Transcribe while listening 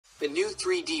A new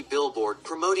 3D billboard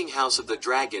promoting House of the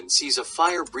Dragon sees a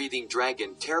fire-breathing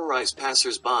dragon terrorize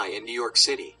passersby in New York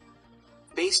City.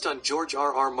 Based on George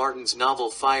R.R. Martin's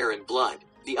novel Fire and Blood,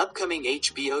 the upcoming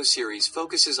HBO series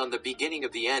focuses on the beginning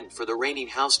of the end for the reigning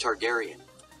House Targaryen.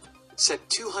 Set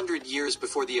 200 years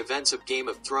before the events of Game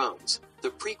of Thrones,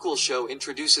 the prequel show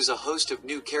introduces a host of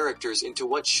new characters into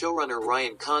what showrunner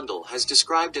Ryan Condal has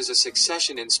described as a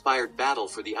succession-inspired battle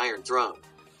for the Iron Throne.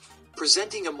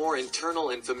 Presenting a more internal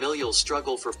and familial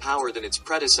struggle for power than its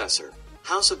predecessor,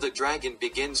 House of the Dragon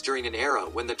begins during an era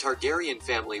when the Targaryen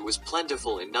family was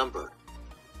plentiful in number.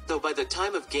 Though by the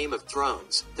time of Game of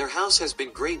Thrones, their house has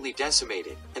been greatly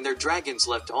decimated, and their dragons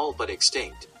left all but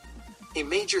extinct. A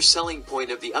major selling point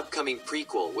of the upcoming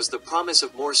prequel was the promise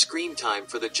of more screen time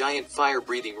for the giant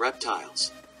fire-breathing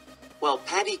reptiles. While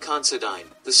Paddy Considine,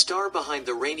 the star behind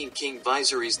the reigning King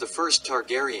Viserys I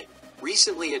Targaryen,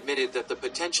 recently admitted that the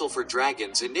potential for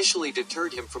dragons initially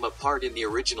deterred him from a part in the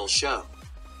original show,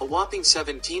 a whopping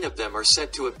 17 of them are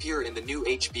set to appear in the new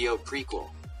HBO prequel.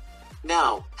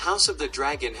 Now, House of the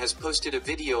Dragon has posted a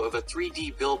video of a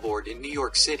 3D billboard in New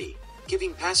York City,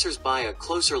 giving passersby a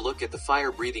closer look at the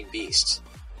fire-breathing beasts.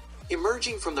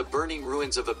 Emerging from the burning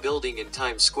ruins of a building in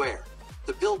Times Square,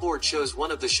 the billboard shows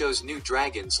one of the show's new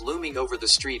dragons looming over the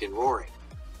street and roaring.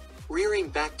 Rearing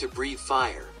back to breathe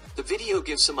fire, the video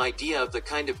gives some idea of the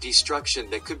kind of destruction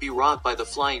that could be wrought by the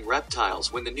flying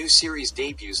reptiles when the new series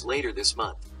debuts later this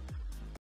month.